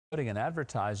in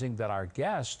advertising that our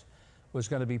guest was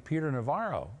going to be Peter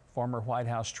Navarro, former White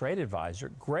House trade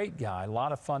advisor. Great guy, a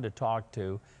lot of fun to talk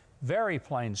to, very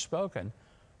plain spoken.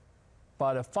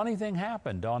 But a funny thing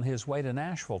happened on his way to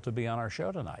Nashville to be on our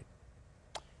show tonight.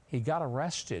 He got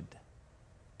arrested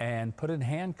and put in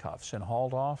handcuffs and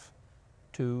hauled off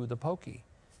to the pokey.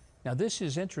 Now, this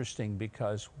is interesting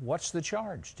because what's the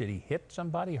charge? Did he hit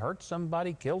somebody, hurt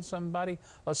somebody, kill somebody,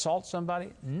 assault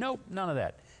somebody? Nope, none of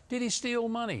that. Did he steal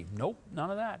money? Nope,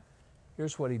 none of that.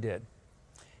 Here's what he did.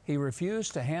 He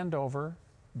refused to hand over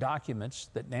documents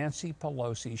that Nancy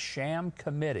Pelosi's sham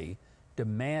committee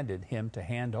demanded him to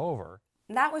hand over.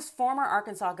 That was former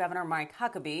Arkansas Governor Mike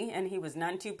Huckabee, and he was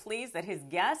none too pleased that his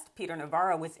guest, Peter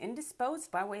Navarro, was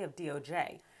indisposed by way of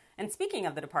DOJ. And speaking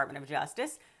of the Department of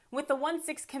Justice, with the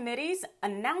 1-6 committee's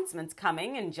announcements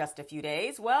coming in just a few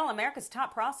days, well, America's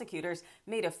top prosecutors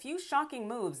made a few shocking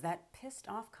moves that pissed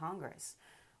off Congress.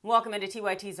 Welcome into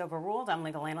TYT's Overruled. I'm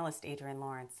legal analyst Adrienne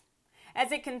Lawrence.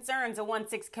 As it concerns a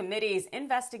 1-6 committee's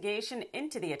investigation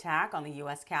into the attack on the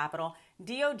U.S. Capitol,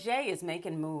 DOJ is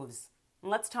making moves.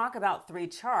 Let's talk about 3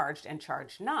 charged and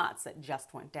charged nots that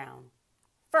just went down.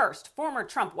 First, former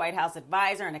Trump White House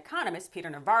advisor and economist Peter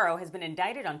Navarro has been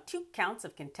indicted on 2 counts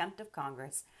of contempt of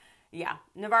Congress. Yeah,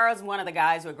 Navarro's one of the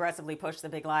guys who aggressively pushed the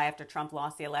big lie after Trump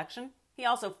lost the election. He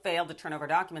also failed to turn over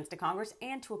documents to Congress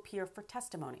and to appear for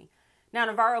testimony. Now,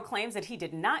 Navarro claims that he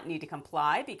did not need to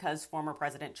comply because former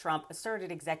President Trump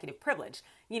asserted executive privilege.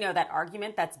 You know, that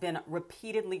argument that's been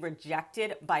repeatedly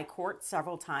rejected by court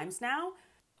several times now?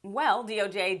 Well,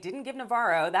 DOJ didn't give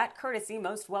Navarro that courtesy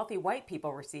most wealthy white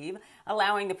people receive,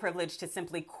 allowing the privilege to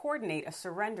simply coordinate a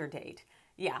surrender date.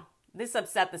 Yeah, this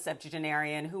upset the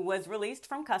septuagenarian, who was released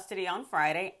from custody on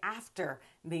Friday after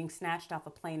being snatched off a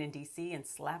plane in D.C. and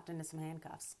slapped into some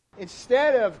handcuffs.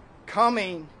 Instead of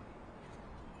coming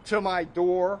to my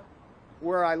door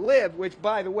where I live, which,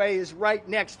 by the way, is right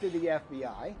next to the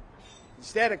FBI,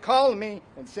 instead of calling me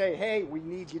and say, hey, we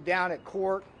need you down at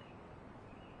court,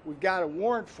 we've got a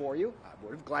warrant for you, I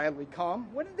would have gladly come.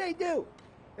 What did they do?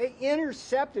 They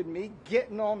intercepted me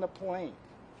getting on the plane.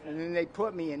 And then they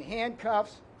put me in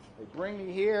handcuffs, they bring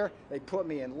me here, they put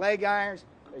me in leg irons,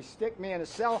 they stick me in a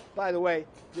cell. By the way,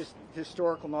 just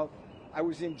historical note, I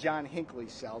was in John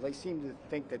Hinckley's cell. They seem to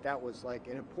think that that was like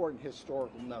an important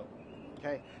historical note.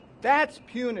 Okay, that's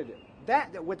punitive.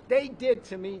 What they did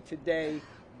to me today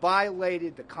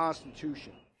violated the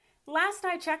Constitution. Last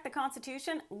I checked the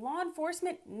Constitution, law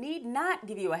enforcement need not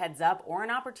give you a heads up or an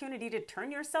opportunity to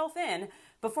turn yourself in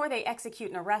before they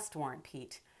execute an arrest warrant,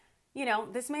 Pete. You know,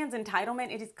 this man's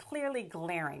entitlement, it is clearly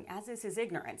glaring, as is his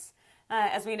ignorance.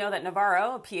 As we know that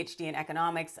Navarro, a PhD in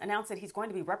economics, announced that he's going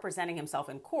to be representing himself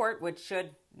in court, which should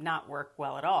not work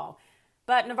well at all.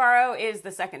 But Navarro is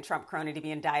the second Trump crony to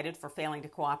be indicted for failing to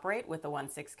cooperate with the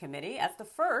 1-6 committee, as the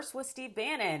first was Steve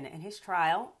Bannon, and his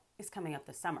trial is coming up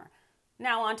this summer.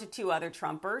 Now on to 2 other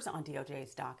Trumpers on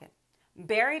DOJ's docket.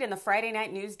 Buried in the Friday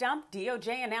night news dump,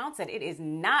 DOJ announced that it is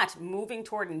not moving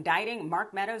toward indicting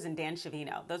Mark Meadows and Dan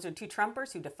Scavino. Those are 2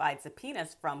 Trumpers who defied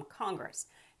subpoenas from Congress.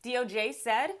 DOJ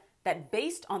said that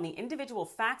based on the individual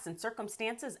facts and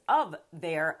circumstances of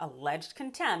their alleged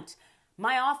contempt,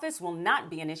 my office will not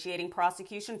be initiating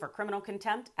prosecution for criminal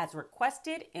contempt as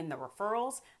requested in the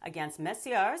referrals against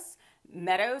Messieurs,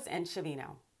 Meadows, and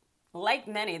Scavino. Like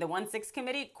many, the 1-6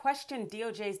 committee questioned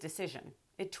DOJ's decision.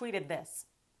 It tweeted this: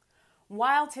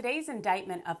 while today's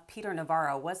indictment of Peter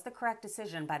Navarro was the correct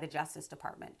decision by the Justice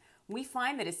Department, we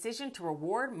find the decision to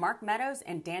reward Mark Meadows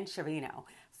and Dan Scavino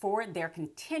for their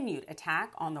continued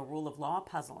attack on the rule of law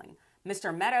puzzling.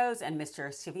 Mr. Meadows and Mr.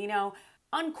 Scavino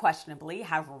unquestionably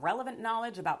have relevant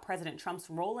knowledge about President Trump's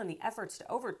role in the efforts to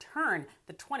overturn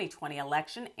the 2020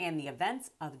 election and the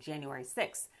events of January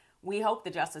 6th. We hope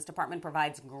the Justice Department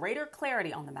provides greater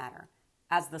clarity on the matter.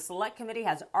 As the Select Committee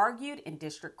has argued in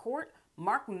district court,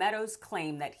 Mark Meadows'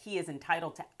 claim that he is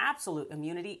entitled to absolute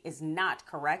immunity is not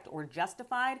correct or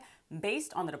justified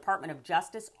based on the Department of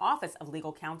Justice Office of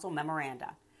Legal Counsel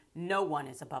memoranda. No one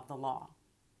is above the law.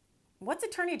 What's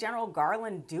Attorney General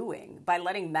Garland doing by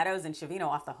letting Meadows and Scavino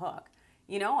off the hook?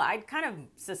 You know, I'd kind of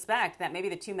suspect that maybe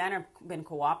the 2 men have been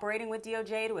cooperating with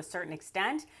DOJ to a certain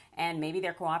extent, and maybe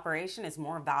their cooperation is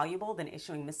more valuable than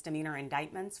issuing misdemeanor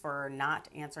indictments for not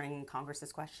answering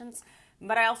Congress's questions.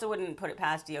 But I also wouldn't put it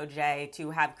past DOJ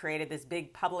to have created this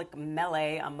big public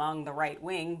melee among the right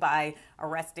wing by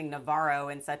arresting Navarro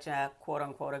in such a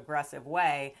quote-unquote aggressive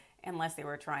way, unless they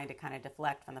were trying to kind of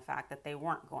deflect from the fact that they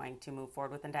weren't going to move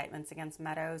forward with indictments against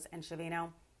Meadows and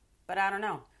Scavino. But I don't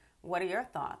know. What are your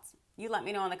thoughts? You let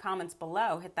me know in the comments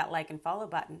below. Hit that like and follow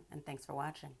button, and thanks for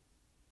watching.